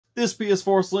This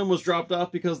PS4 Slim was dropped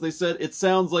off because they said it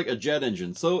sounds like a jet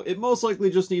engine, so it most likely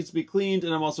just needs to be cleaned,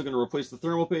 and I'm also going to replace the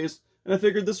thermal paste, and I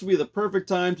figured this would be the perfect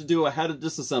time to do a how to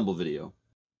disassemble video.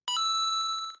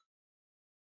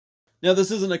 Now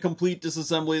this isn't a complete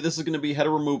disassembly, this is going to be how to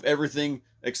remove everything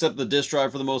except the disk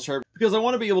drive for the most part, because I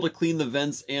want to be able to clean the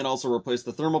vents and also replace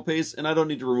the thermal paste, and I don't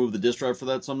need to remove the disk drive for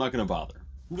that, so I'm not going to bother.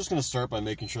 I'm just going to start by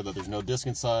making sure that there's no disk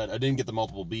inside. I didn't get the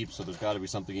multiple beeps, so there's got to be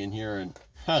something in here, and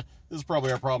this is probably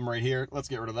our problem right here. Let's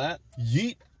get rid of that.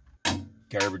 Yeet!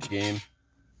 Garbage game.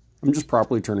 I'm just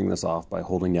properly turning this off by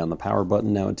holding down the power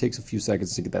button. Now it takes a few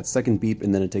seconds to get that second beep,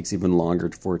 and then it takes even longer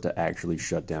for it to actually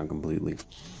shut down completely.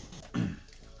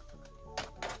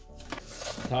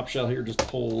 Top shell here just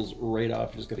pulls right off.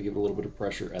 You just got to give it a little bit of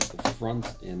pressure at the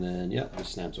front, and then, yeah, it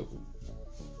just snaps open.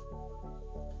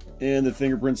 And the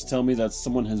fingerprints tell me that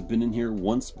someone has been in here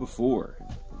once before.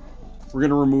 We're going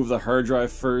to remove the hard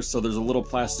drive first, so there's a little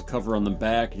plastic cover on the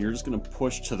back, and you're just going to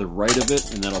push to the right of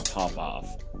it, and that'll pop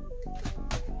off.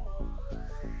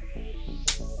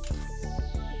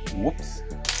 Whoops.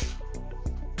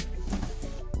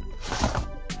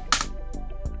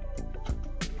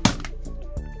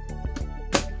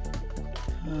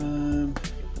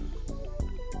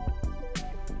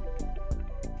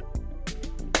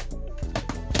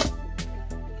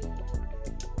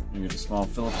 Get a small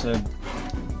Phillips head,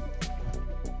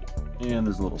 and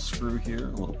there's a little screw here,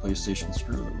 a little PlayStation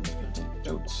screw that we're just going to take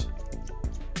out.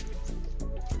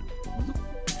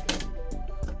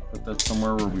 Put that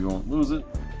somewhere where we won't lose it.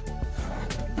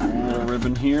 A little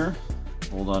ribbon here,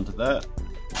 hold on to that,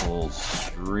 pull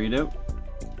straight out,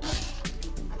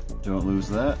 don't lose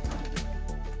that.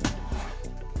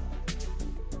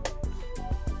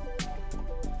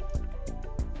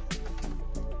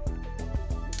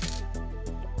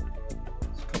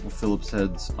 Phillips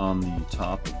heads on the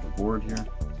top of the board here.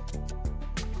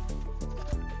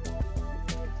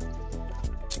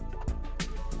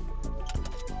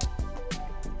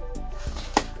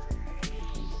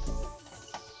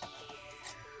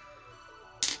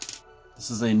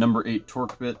 This is a number 8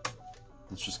 torque bit.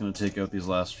 It's just going to take out these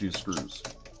last few screws.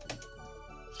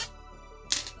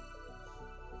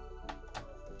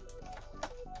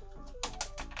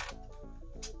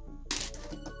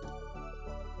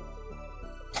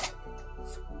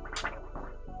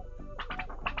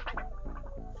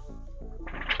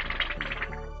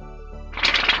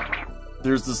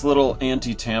 There's this little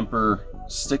anti-tamper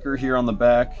sticker here on the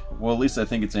back. Well, at least I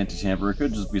think it's anti-tamper. It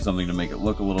could just be something to make it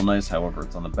look a little nice. However,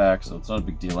 it's on the back, so it's not a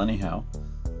big deal anyhow.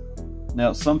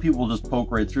 Now, some people just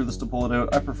poke right through this to pull it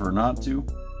out. I prefer not to.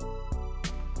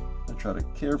 I try to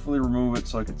carefully remove it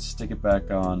so I can stick it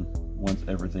back on once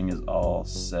everything is all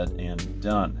said and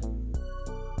done.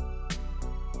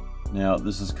 Now,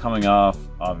 this is coming off,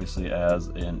 obviously, as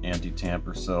an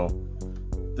anti-tamper, so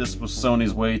this was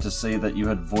Sony's way to say that you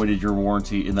had voided your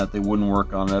warranty and that they wouldn't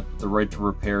work on it. The right to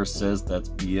repair says that's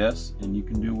BS, and you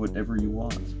can do whatever you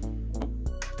want.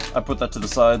 I put that to the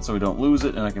side so we don't lose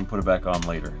it, and I can put it back on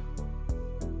later.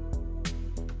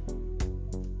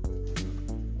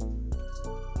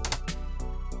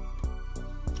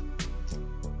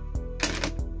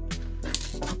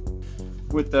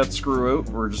 With that screw out,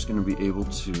 we're just going to be able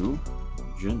to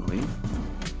gently,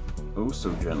 oh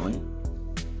so gently,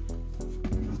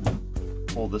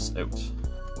 pull this out.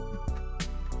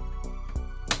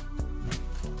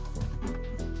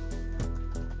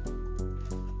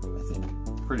 I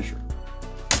think. Pretty sure.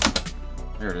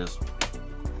 There it is.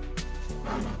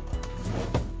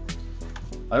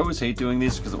 I always hate doing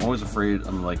these because I'm always afraid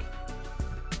I'm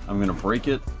gonna break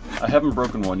it. I haven't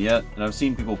broken one yet, and I've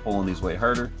seen people pulling these way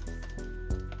harder.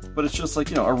 But it's just like,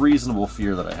 you know, a reasonable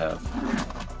fear that I have.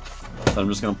 That I'm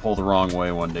just gonna pull the wrong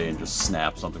way one day and just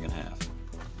snap something in half.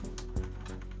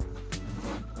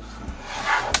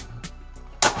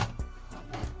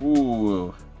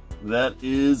 Ooh, that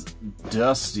is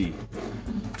dusty.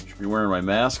 Should be wearing my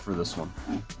mask for this one.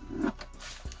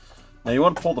 Now you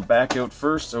want to pull the back out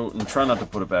first, and try not to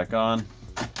put it back on.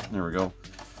 There we go.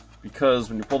 Because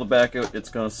when you pull the back out, it's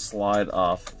going to slide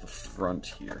off the front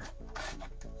here.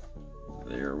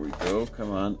 There we go,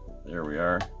 come on. There we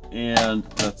are. And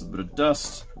that's a bit of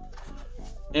dust.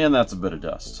 And that's a bit of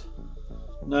dust.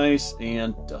 Nice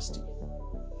and dusty.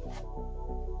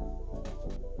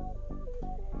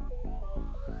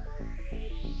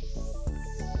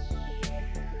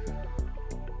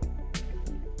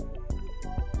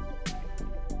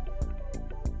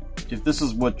 If this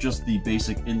is what just the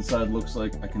basic inside looks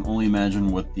like, I can only imagine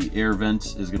what the air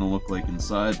vent is going to look like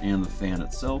inside and the fan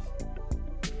itself.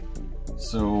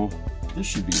 So this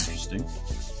should be interesting.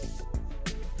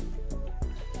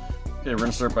 Okay, we're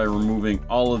gonna start by removing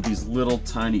all of these little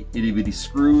tiny itty bitty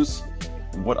screws.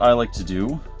 What I like to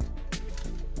do,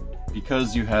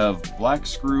 because you have black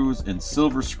screws and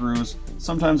silver screws,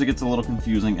 sometimes it gets a little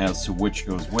confusing as to which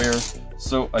goes where.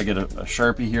 So I get a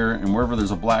Sharpie here, and wherever there's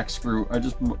a black screw, I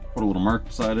just put a little mark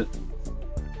beside it.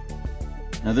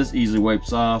 Now this easily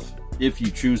wipes off. If you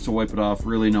choose to wipe it off,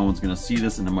 really no one's gonna see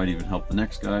this, and it might even help the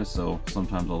next guy, so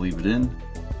sometimes I'll leave it in.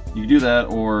 You can do that,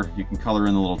 or you can color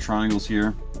in the little triangles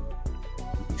here.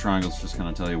 The triangles just kind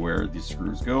of tell you where these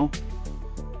screws go.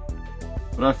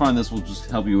 But I find this will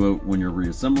just help you out when you're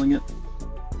reassembling it.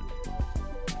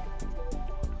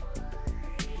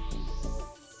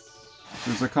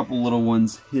 There's a couple little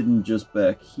ones hidden just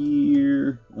back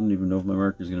here. I don't even know if my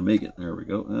marker is going to make it. There we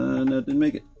go. No, it didn't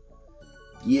make it.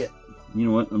 Yeah. You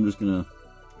know what? I'm just going to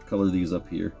color these up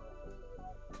here.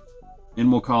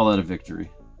 And we'll call that a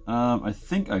victory. I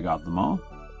think I got them all.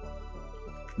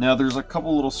 Now there's a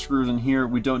couple little screws in here.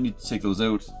 We don't need to take those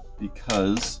out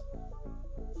because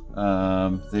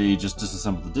they just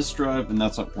disassemble the disk drive, and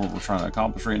that's what we're trying to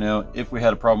accomplish right now. If we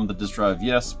had a problem with the disk drive,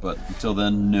 yes, but until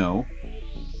then, no.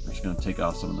 We're just going to take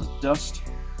off some of this dust.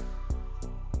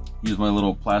 Use my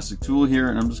little plastic tool here,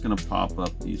 and I'm just going to pop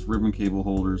up these ribbon cable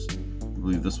holders. I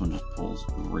believe this one just pulls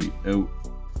right out.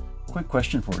 Quick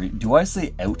question for you. Do I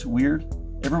say out weird?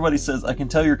 Everybody says I can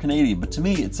tell you're Canadian, but to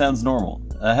me it sounds normal.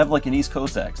 I have like an East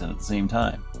Coast accent at the same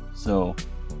time. So,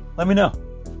 let me know.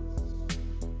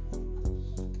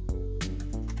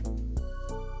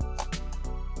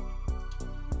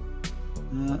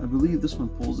 I believe this one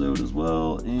pulls out as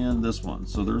well, and this one.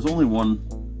 So there's only one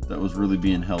that was really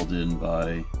being held in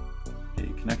by a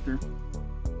connector.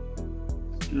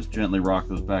 Just gently rock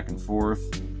those back and forth.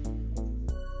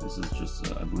 This is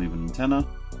just, I believe, an antenna.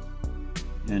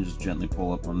 And just gently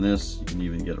pull up on this. You can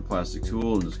even get a plastic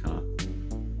tool and just kind of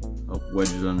help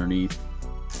wedge it underneath.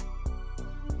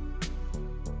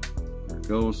 There it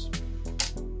goes.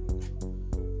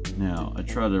 Now, I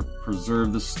try to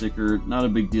preserve the sticker. Not a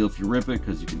big deal if you rip it,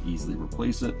 because you can easily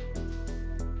replace it.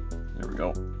 There we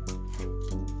go.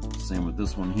 Same with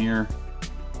this one here.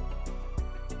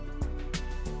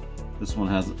 This one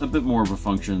has a bit more of a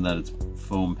function that it's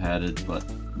foam padded, but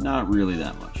not really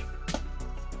that much.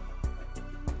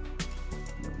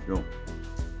 There we go.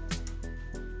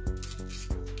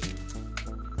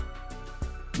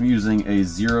 I'm using a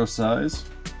 0 size.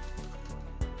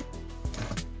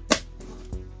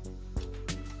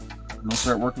 And we'll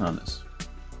start working on this.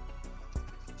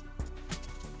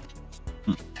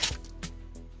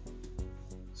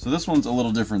 So this one's a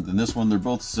little different than this one. They're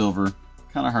both silver,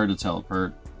 kind of hard to tell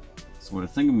apart. So what I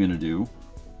think I'm going to do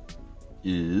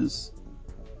is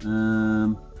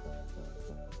I'm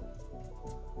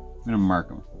going to mark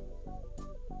them.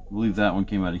 I believe that one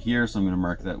came out of here, so I'm going to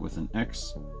mark that with an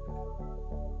X.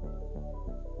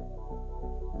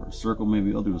 Or a circle,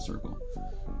 maybe. I'll do a circle.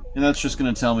 And that's just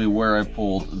going to tell me where I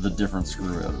pulled the different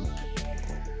screw out of.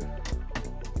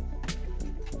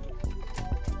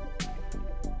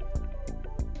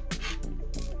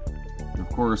 Of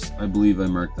course, I believe I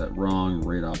marked that wrong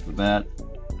right off the bat.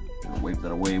 I'll wipe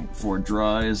that away before it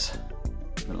dries.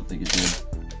 I don't think it did.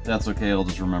 That's okay, I'll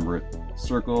just remember it.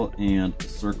 Circle and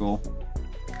circle.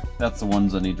 That's the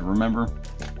ones I need to remember.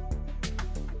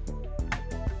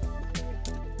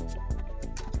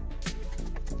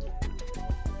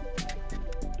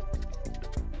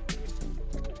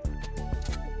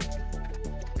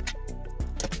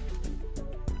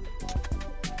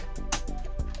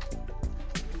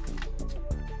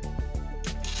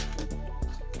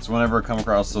 So whenever I come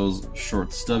across those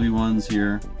short stubby ones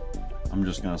here, I'm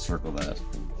just going to circle that.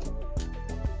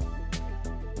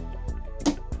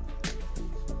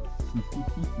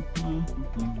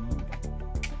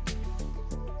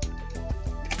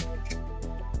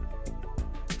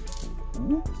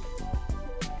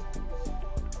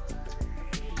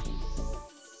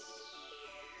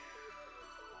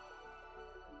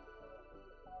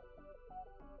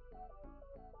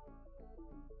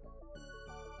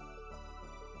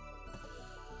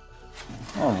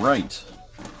 All right,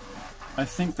 I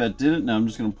think that did it. Now I'm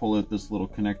just going to pull out this little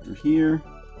connector here,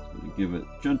 give it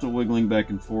gentle wiggling back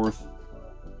and forth.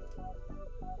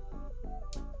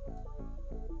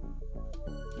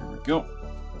 There we go.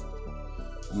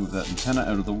 Move that antenna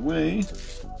out of the way,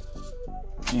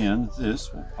 and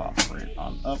this will pop right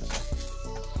on up.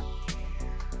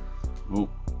 Oh,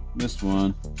 missed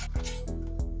one.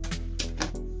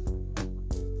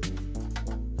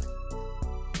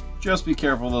 Just be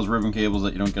careful of those ribbon cables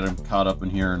that you don't get them caught up in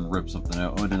here and rip something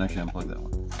out. Oh, I didn't actually unplug that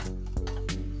one.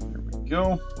 There we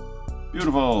go.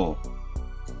 Beautiful.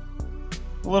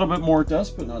 A little bit more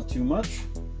dust, but not too much.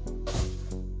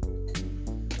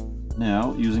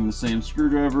 Now, using the same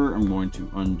screwdriver, I'm going to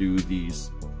undo these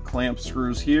clamp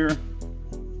screws here.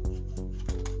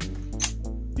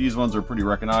 These ones are pretty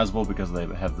recognizable because they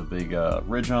have the big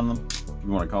ridge on them. If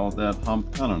you want to call it that,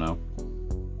 hump, I don't know.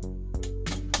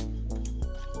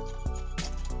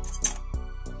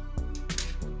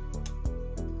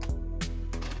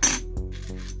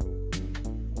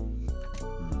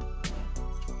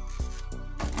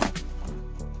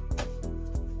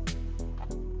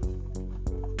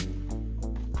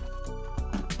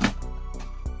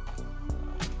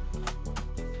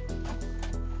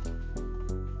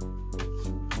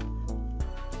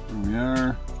 Here we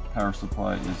are. Power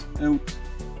supply is out.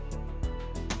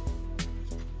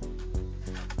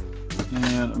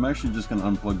 And I'm actually just going to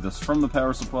unplug this from the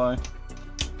power supply,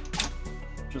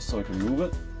 just so I can move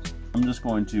it. I'm just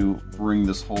going to bring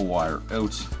this whole wire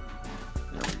out.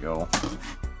 There we go.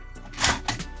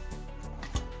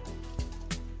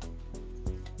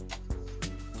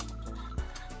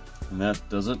 And that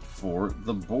does it for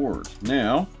the board.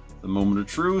 Now, the moment of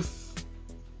truth.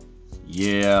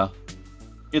 Yeah,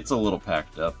 it's a little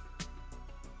packed up.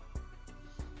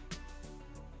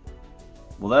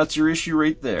 Well, that's your issue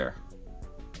right there.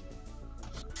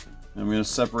 I'm going to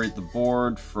separate the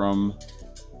board from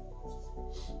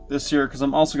this here because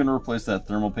I'm also going to replace that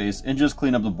thermal paste and just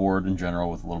clean up the board in general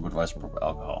with a little bit of isopropyl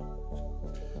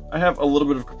alcohol. I have a little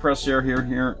bit of compressed air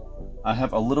here. I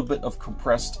have a little bit of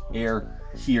compressed air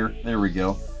here. There we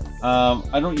go.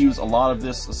 I don't use a lot of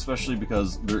this, especially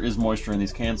because there is moisture in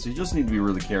these cans, so you just need to be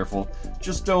really careful.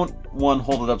 Just don't, one,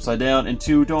 hold it upside down, and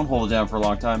two, don't hold it down for a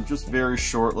long time. Just very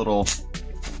short little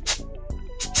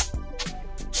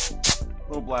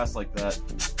blast like that,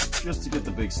 just to get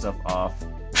the big stuff off.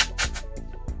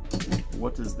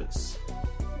 What is this?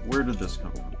 Where did this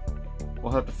come from?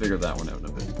 We'll have to figure that one out in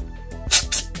a bit.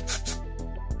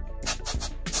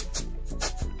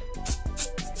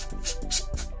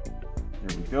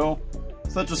 There we go.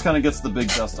 So that just kind of gets the big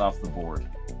dust off the board.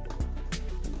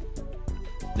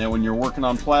 Now when you're working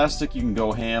on plastic, you can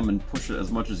go ham and push it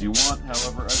as much as you want.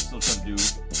 However, I still try to do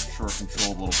short,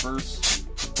 controlled little bursts,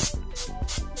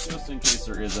 just in case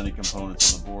there is any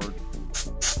components on the board.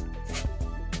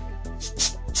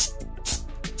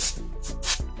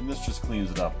 And this just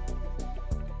cleans it up.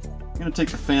 I'm going to take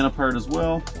the fan apart as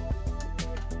well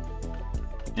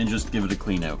and just give it a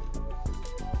clean out.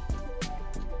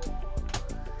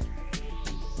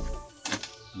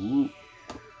 Ooh.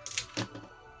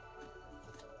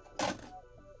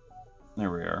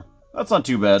 There we are. That's not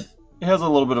too bad. It has a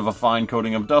little bit of a fine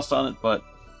coating of dust on it, but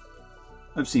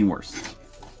I've seen worse.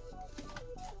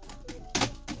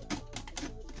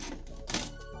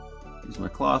 Use my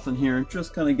cloth in here and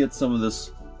just kind of get some of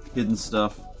this hidden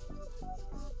stuff.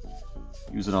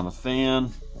 Use it on the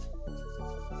fan.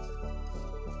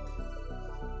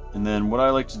 And then what I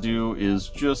like to do is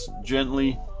just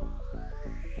gently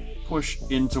push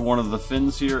into one of the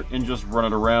fins here and just run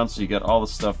it around so you get all the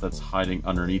stuff that's hiding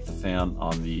underneath the fan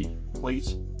on the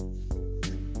plate.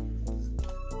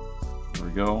 There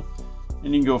we go.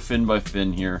 And you can go fin by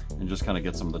fin here and just kind of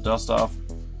get some of the dust off.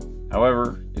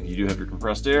 However, if you do have your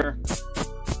compressed air,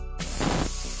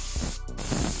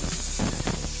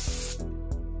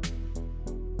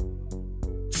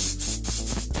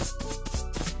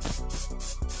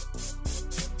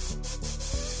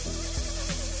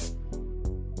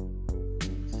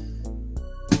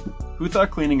 who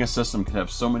thought cleaning a system could have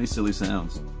so many silly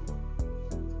sounds?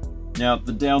 Now,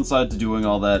 the downside to doing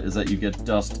all that is that you get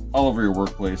dust all over your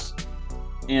workplace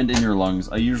and in your lungs.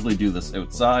 I usually do this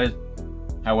outside.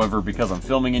 However, because I'm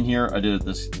filming in here, I did it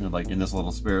this, like in this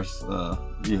little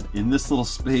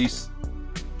space,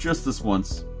 just this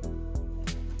once.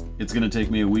 It's gonna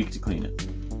take me a week to clean it.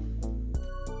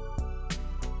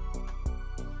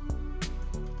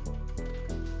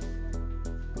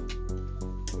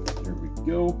 There we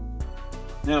go.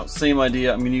 Now, same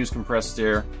idea, I'm going to use compressed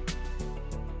air.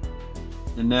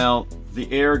 And now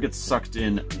the air gets sucked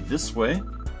in this way,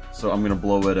 so I'm going to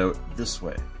blow it out this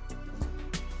way.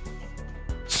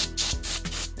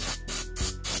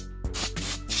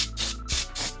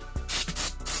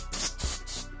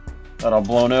 That all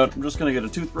blown out, I'm just going to get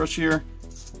a toothbrush here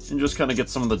and just kind of get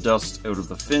some of the dust out of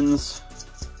the fins.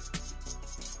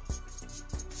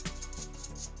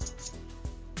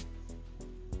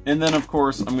 And then, of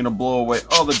course, I'm going to blow away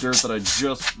all the dirt that I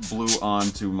just blew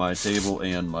onto my table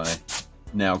and my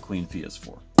now clean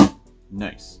PS4.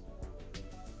 Nice.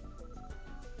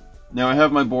 Now I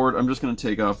have my board. I'm just going to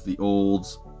take off the old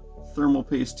thermal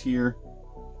paste here.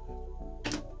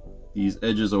 These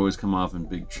edges always come off in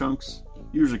big chunks.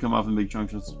 Usually come off in big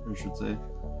chunks, I should say.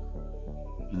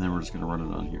 And then we're just going to run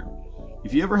it on here.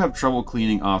 If you ever have trouble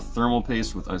cleaning off thermal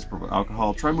paste with isopropyl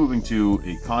alcohol, try moving to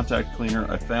a contact cleaner.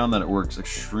 I found that it works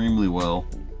extremely well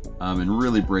and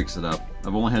really breaks it up.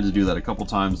 I've only had to do that a couple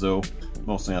times though,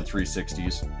 mostly on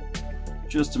 360s,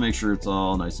 just to make sure it's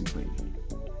all nice and clean.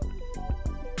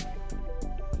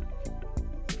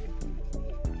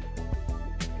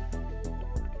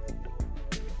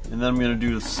 And then I'm going to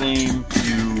do the same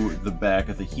to the back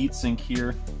of the heatsink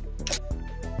here.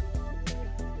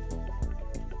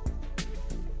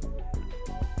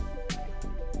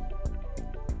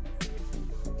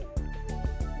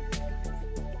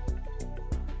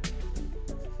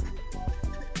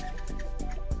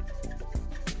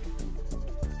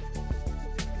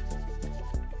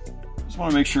 Just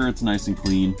want to make sure it's nice and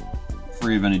clean,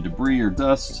 free of any debris or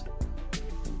dust,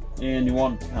 and you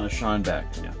want it to kind of shine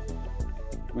back again.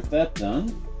 With that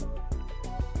done,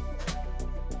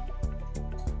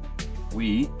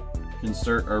 we can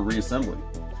start our reassembly.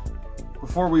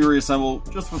 Before we reassemble,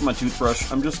 just with my toothbrush,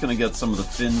 I'm just going to get some of the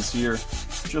fins here,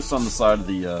 just on the side of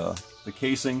the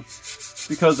casing,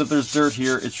 because if there's dirt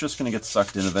here, it's just going to get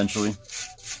sucked in eventually.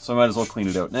 So I might as well clean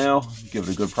it out now, give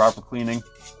it a good proper cleaning,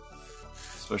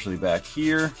 especially back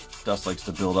here. Dust likes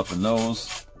to build up in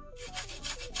those.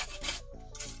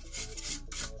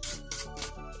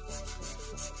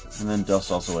 And then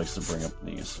dust also likes to bring up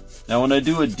these. Now when I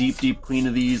do a deep clean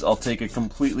of these, I'll take it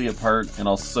completely apart and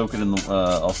I'll soak it in the,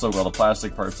 I'll soak all the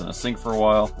plastic parts in a sink for a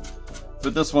while.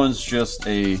 But this one's just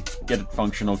a get it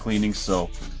functional cleaning, so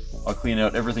I'll clean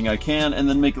out everything I can and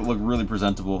then make it look really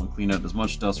presentable and clean out as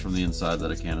much dust from the inside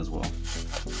that I can as well.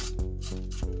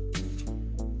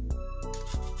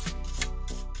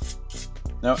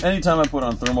 Now anytime I put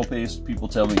on thermal paste, people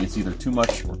tell me it's either too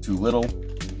much or too little.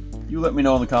 You let me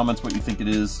know in the comments what you think it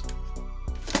is.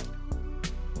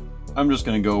 I'm just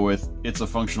going to go with it's a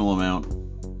functional amount,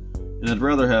 and I'd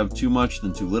rather have too much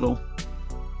than too little.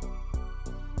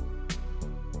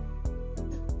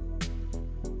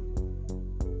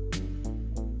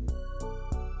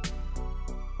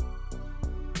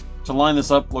 To line this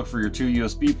up, look for your 2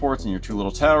 USB ports and your 2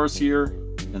 little towers here,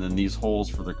 and then these holes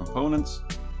for the components.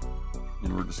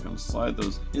 And we're just going to slide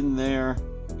those in there,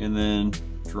 and then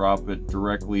drop it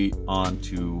directly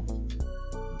onto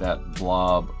that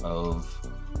blob of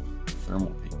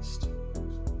thermal paste.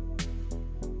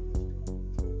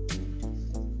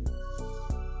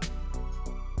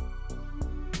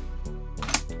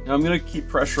 Now I'm going to keep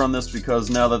pressure on this because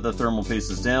now that the thermal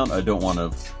paste is down, I don't want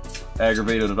to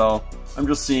aggravate it at all. I'm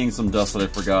just seeing some dust that I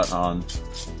forgot on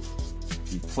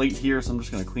the plate here, so I'm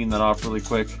just going to clean that off really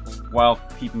quick while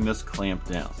keeping this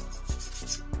clamped down.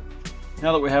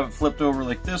 Now that we have it flipped over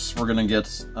like this, we're going to get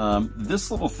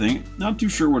this little thing. Not too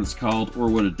sure what it's called or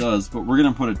what it does, but we're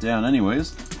going to put it down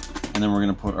anyways. And then we're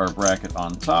going to put our bracket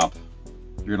on top.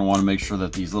 You're going to want to make sure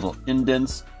that these little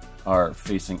indents are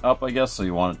facing up, I guess, so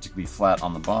you want it to be flat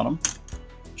on the bottom.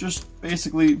 Just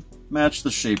basically match the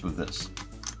shape of this.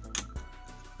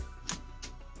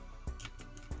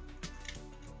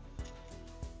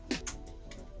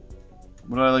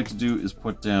 What I like to do is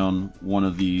put down one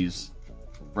of these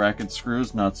bracket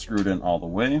screws, not screwed in all the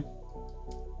way,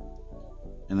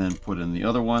 and then put in the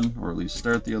other one, or at least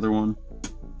start the other one.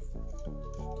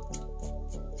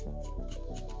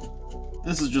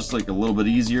 This is just like a little bit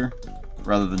easier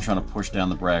rather than trying to push down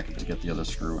the bracket to get the other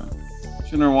screw in. So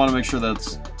you're going to want to make sure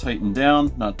that's tightened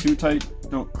down, not too tight.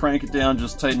 Don't crank it down,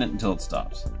 just tighten it until it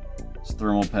stops. This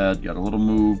thermal pad got a little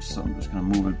moved, so I'm just going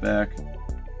to move it back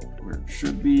where it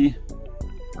should be.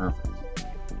 Perfect.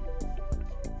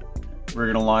 We're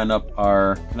going to line up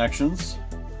our connections.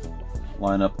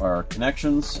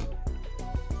 So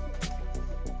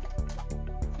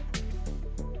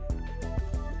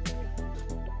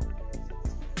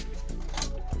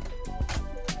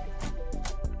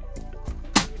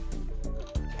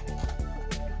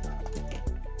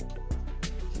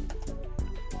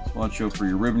watch out for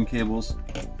your ribbon cables.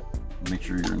 Make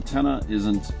sure your antenna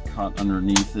isn't caught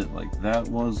underneath it like that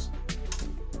was.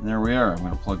 And there we are. I'm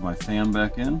going to plug my fan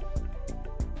back in.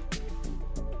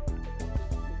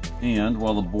 And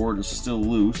while the board is still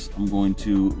loose, I'm going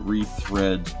to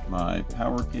re-thread my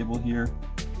power cable here,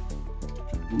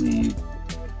 which I believe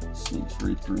sneaks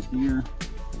right through here.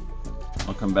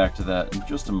 I'll come back to that in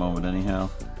just a moment anyhow.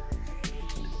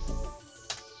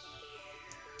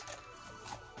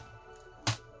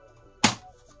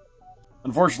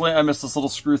 Unfortunately, I missed this little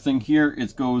screw thing here.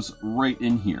 It goes right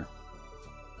in here.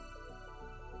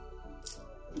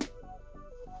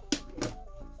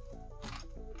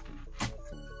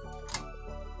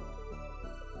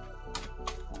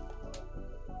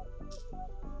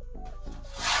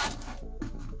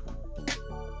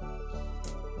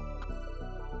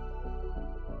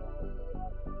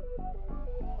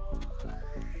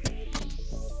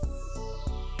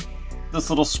 This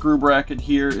little screw bracket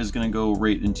here is going to go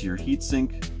right into your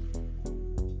heatsink.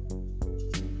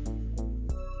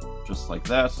 Just like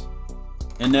that.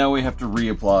 And now we have to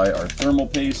reapply our thermal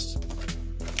paste.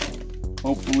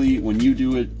 Hopefully when you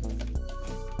do it,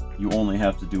 you only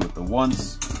have to do it the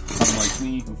once, unlike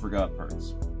me who forgot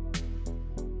parts.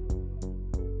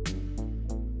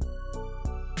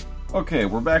 Okay,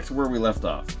 we're back to where we left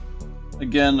off.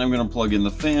 Again, I'm going to plug in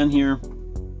the fan here.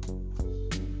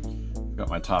 Got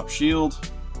my top shield.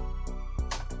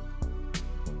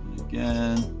 And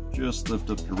again, just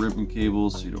lift up your ribbon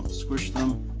cables so you don't squish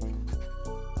them.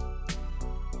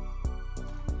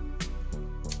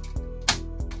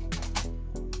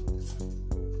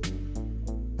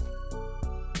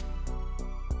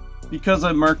 Because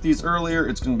I marked these earlier,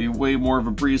 it's going to be way more of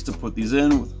a breeze to put these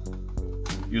in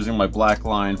using my black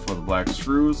line for the black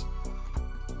screws.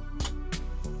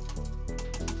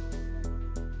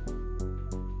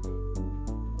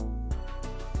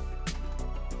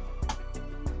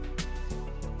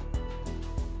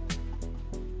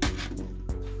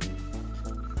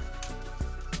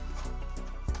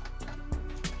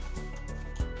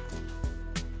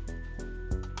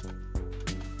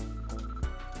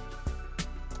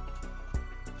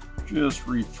 Just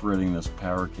rethreading this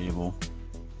power cable.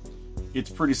 It's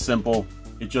pretty simple.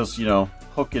 It just, you know,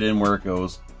 hook it in where it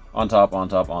goes. On top, on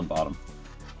bottom.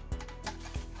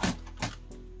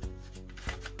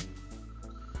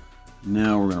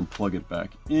 Now we're going to plug it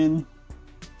back in.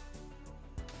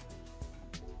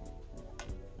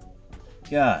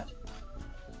 God,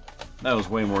 that was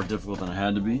way more difficult than it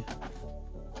had to be.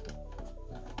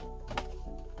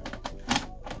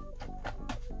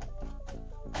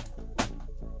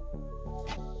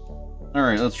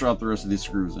 Alright, let's drop the rest of these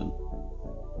screws in.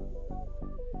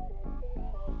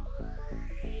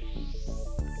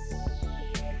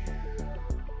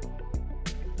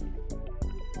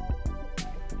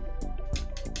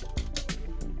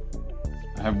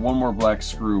 I have one more black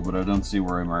screw, but I don't see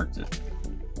where I marked it.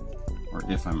 Or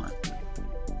if I marked it.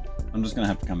 I'm just going to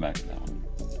have to come back to that one.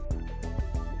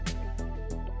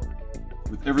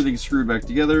 With everything screwed back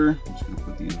together, I'm just going to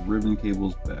put these ribbon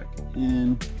cables back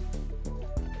in.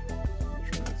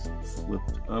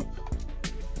 Flipped up.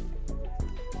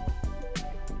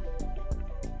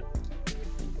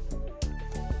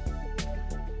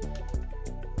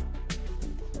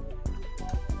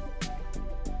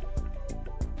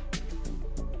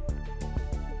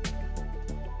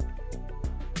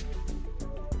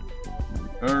 There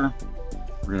we are.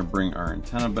 We're going to bring our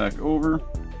antenna back over.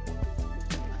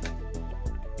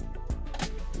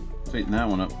 Tighten that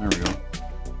one up. There we go.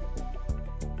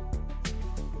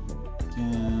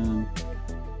 And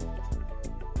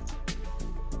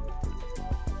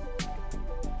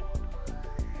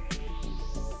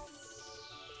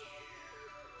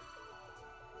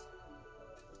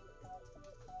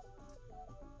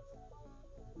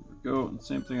there we go. And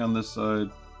same thing on this side.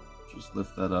 Just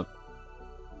lift that up,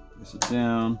 place it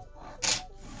down.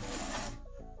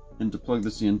 And to plug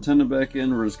this antenna back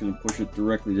in, we're just going to push it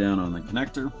directly down on the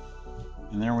connector.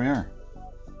 And there we are.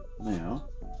 Now,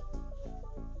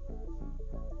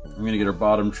 I'm going to get our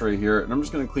bottom tray here, and I'm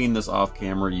just going to clean this off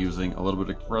camera using a little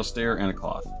bit of compressed air and a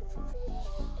cloth.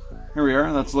 Here we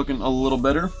are, that's looking a little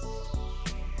better.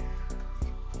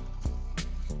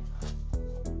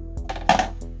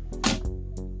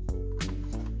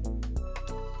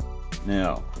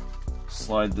 Now,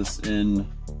 slide this in,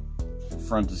 the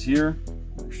front is here.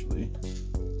 Actually,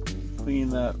 clean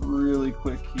that really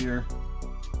quick here.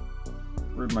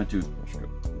 Where'd my toothbrush go?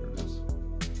 There it is.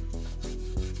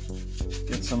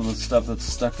 Get some of the stuff that's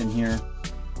stuck in here.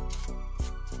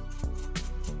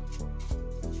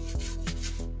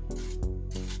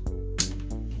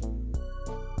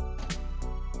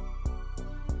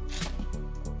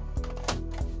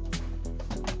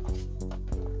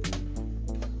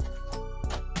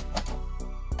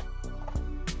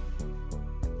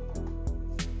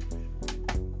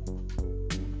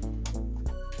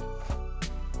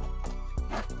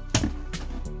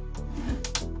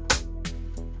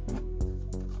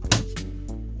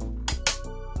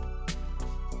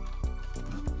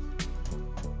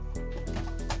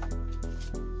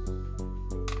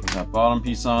 That bottom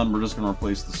piece on, we're just going to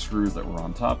replace the screws that were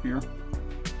on top here.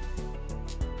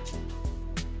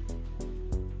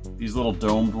 These little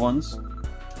domed ones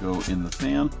go in the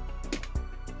fan.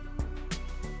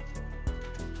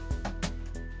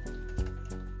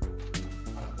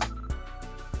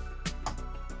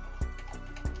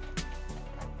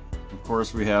 Of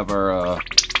course, we have our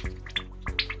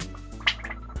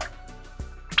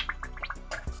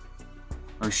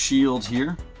shield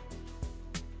here.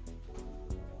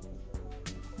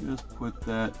 Just put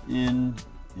that in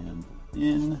and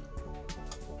in.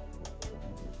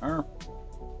 There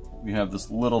we have this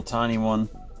little tiny one.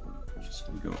 Just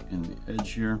gonna go in the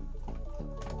edge here.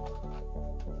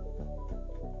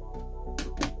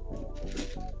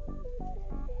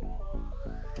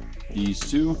 These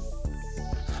two.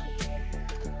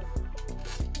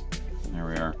 There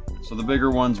we are. So the bigger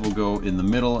ones will go in the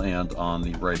middle and on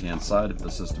the right hand side if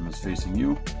the system is facing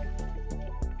you.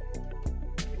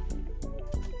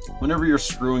 Whenever you're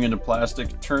screwing into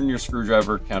plastic, turn your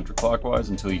screwdriver counterclockwise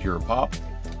until you hear a pop,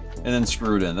 and then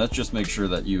screw it in. That just makes sure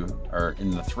that you are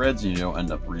in the threads and you don't end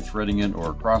up re-threading it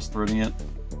or cross-threading it,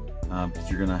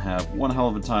 because you're going to have one hell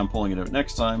of a time pulling it out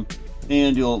next time,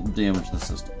 and you'll damage the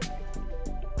system.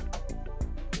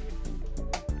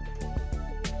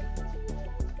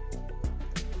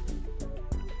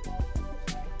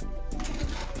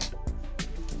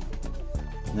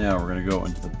 Now we're going to go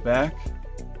into the back,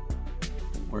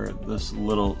 where this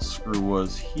little screw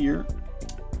was here.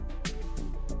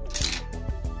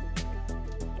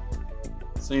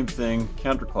 Same thing,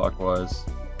 counterclockwise.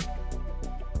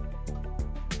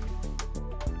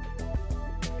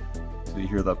 So you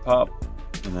hear that pop,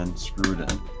 and then screw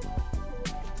it in.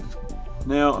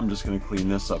 Now I'm just going to clean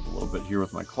this up a little bit here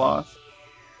with my cloth,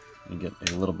 and get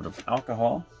a little bit of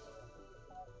alcohol.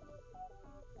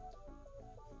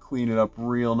 Clean it up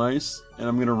real nice, and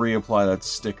I'm going to reapply that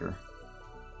sticker.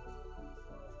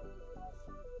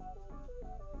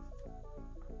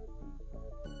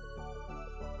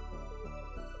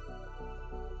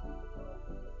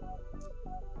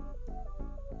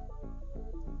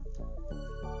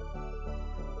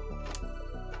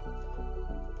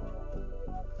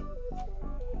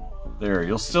 There,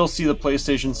 you'll still see the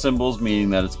PlayStation symbols,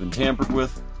 meaning that it's been tampered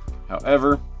with.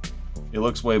 However, it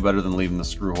looks way better than leaving the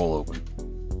screw hole open.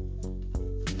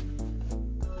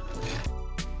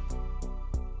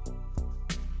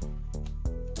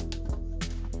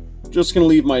 Just going to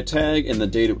leave my tag and the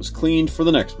date it was cleaned for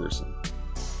the next person.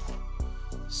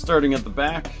 Starting at the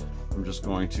back, I'm just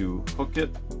going to hook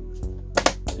it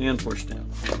and push down.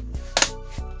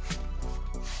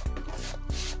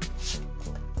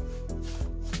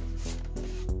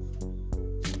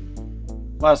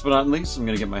 Last but not least, I'm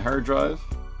going to get my hard drive,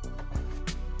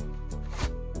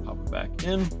 pop it back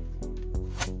in.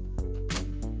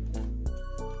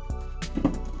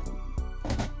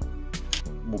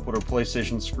 We'll put our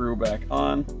PlayStation screw back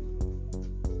on.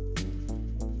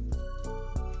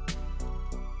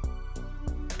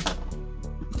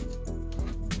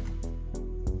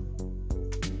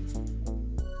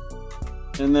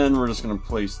 And then we're just going to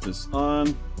place this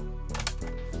on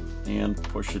and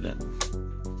push it in.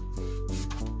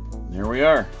 There we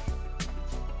are.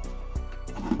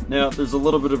 Now there's a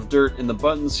little bit of dirt in the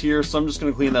buttons here, so I'm just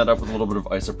going to clean that up with a little bit of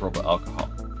isopropyl alcohol.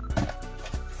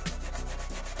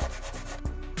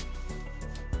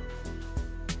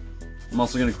 I'm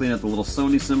also going to clean up the little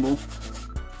Sony symbol.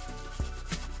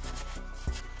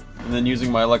 And then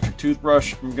using my electric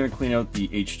toothbrush, I'm going to clean out the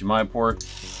HDMI port,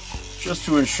 just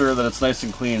to ensure that it's nice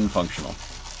and clean and functional.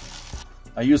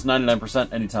 I use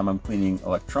 99% anytime I'm cleaning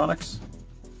electronics.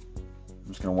 I'm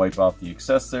just going to wipe off the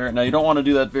excess there. Now you don't want to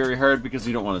do that very hard because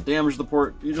you don't want to damage the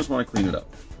port, you just want to clean it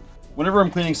up. Whenever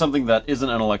I'm cleaning something that isn't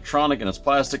an electronic and it's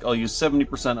plastic, I'll use 70%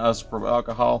 isopropyl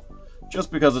alcohol,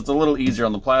 just because it's a little easier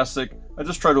on the plastic. I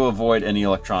just try to avoid any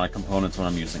electronic components when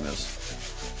I'm using this.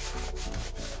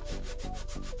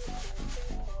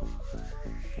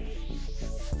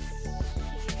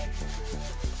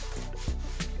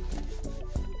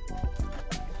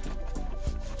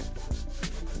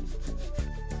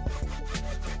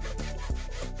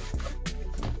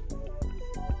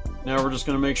 Now we're just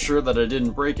going to make sure that I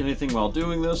didn't break anything while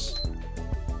doing this.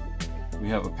 We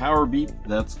have a power beep,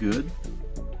 that's good.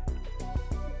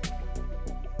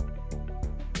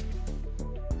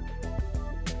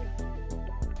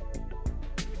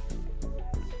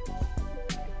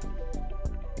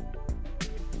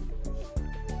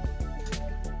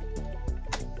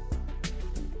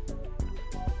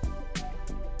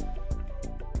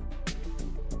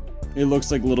 It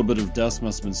looks like a little bit of dust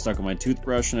must have been stuck on my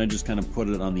toothbrush, and I just kind of put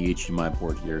it on the HDMI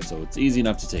port here, so it's easy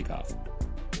enough to take off.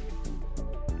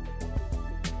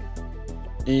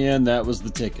 And that was the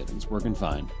ticket. It's working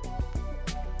fine.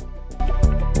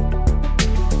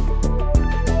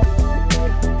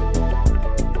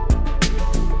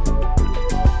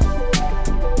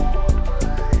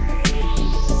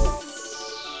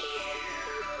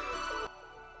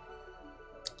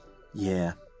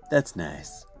 Yeah, that's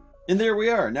nice. And there we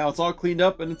are. Now it's all cleaned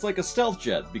up and it's like a stealth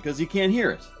jet because you can't hear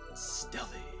it.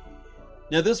 Stealthy.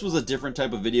 Now this was a different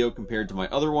type of video compared to my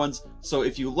other ones, so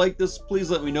if you like this,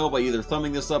 please let me know by either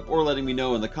thumbing this up or letting me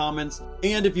know in the comments.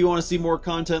 And if you want to see more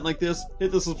content like this,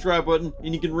 hit the subscribe button,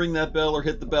 and you can ring that bell or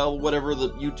hit the bell, whatever the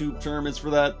YouTube term is for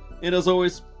that. And as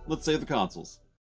always, let's save the consoles.